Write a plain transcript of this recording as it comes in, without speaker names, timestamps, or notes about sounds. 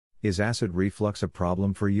Is acid reflux a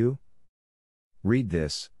problem for you? Read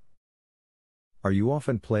this. Are you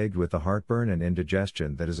often plagued with the heartburn and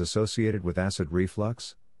indigestion that is associated with acid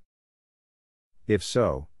reflux? If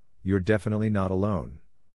so, you're definitely not alone.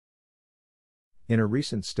 In a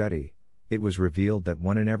recent study, it was revealed that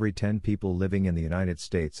 1 in every 10 people living in the United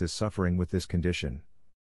States is suffering with this condition.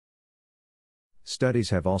 Studies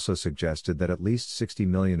have also suggested that at least 60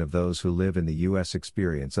 million of those who live in the U.S.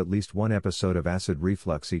 experience at least one episode of acid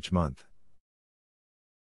reflux each month.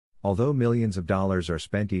 Although millions of dollars are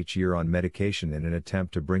spent each year on medication in an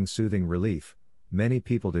attempt to bring soothing relief, many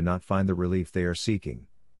people do not find the relief they are seeking.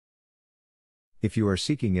 If you are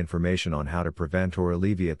seeking information on how to prevent or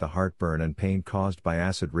alleviate the heartburn and pain caused by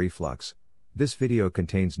acid reflux, this video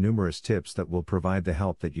contains numerous tips that will provide the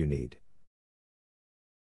help that you need.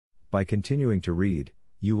 By continuing to read,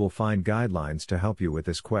 you will find guidelines to help you with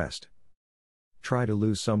this quest. Try to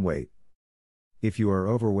lose some weight. If you are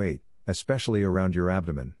overweight, especially around your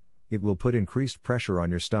abdomen, it will put increased pressure on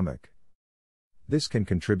your stomach. This can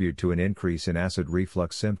contribute to an increase in acid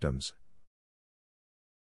reflux symptoms.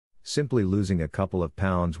 Simply losing a couple of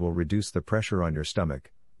pounds will reduce the pressure on your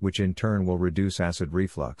stomach, which in turn will reduce acid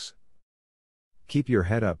reflux. Keep your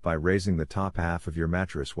head up by raising the top half of your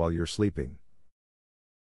mattress while you're sleeping.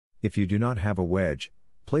 If you do not have a wedge,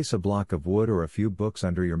 place a block of wood or a few books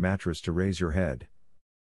under your mattress to raise your head.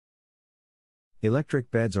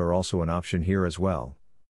 Electric beds are also an option here as well.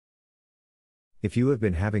 If you have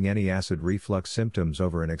been having any acid reflux symptoms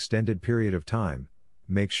over an extended period of time,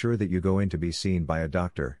 make sure that you go in to be seen by a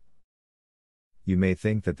doctor. You may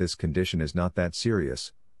think that this condition is not that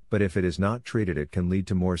serious, but if it is not treated, it can lead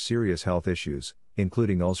to more serious health issues,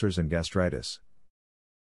 including ulcers and gastritis.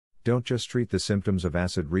 Don't just treat the symptoms of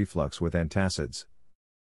acid reflux with antacids.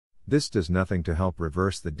 This does nothing to help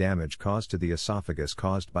reverse the damage caused to the esophagus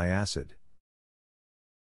caused by acid.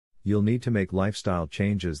 You'll need to make lifestyle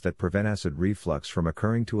changes that prevent acid reflux from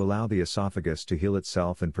occurring to allow the esophagus to heal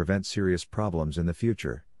itself and prevent serious problems in the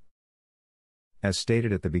future. As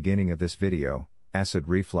stated at the beginning of this video, acid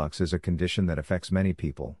reflux is a condition that affects many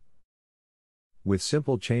people. With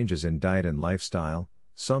simple changes in diet and lifestyle,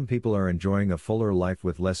 some people are enjoying a fuller life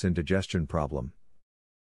with less indigestion problem.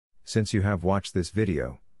 Since you have watched this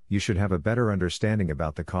video, you should have a better understanding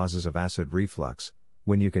about the causes of acid reflux,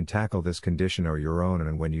 when you can tackle this condition or your own,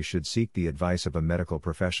 and when you should seek the advice of a medical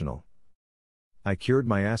professional. I cured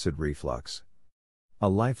my acid reflux. A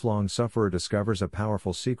lifelong sufferer discovers a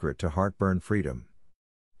powerful secret to heartburn freedom.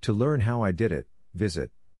 To learn how I did it,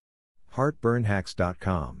 visit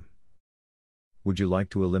heartburnhacks.com. Would you like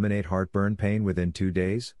to eliminate heartburn pain within 2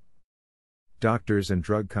 days? Doctors and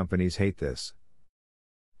drug companies hate this.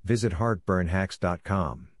 Visit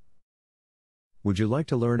heartburnhacks.com. Would you like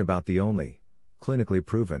to learn about the only, clinically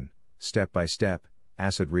proven, step-by-step,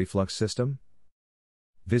 acid reflux system?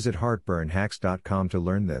 Visit heartburnhacks.com to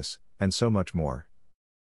learn this, and so much more.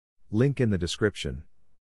 Link in the description.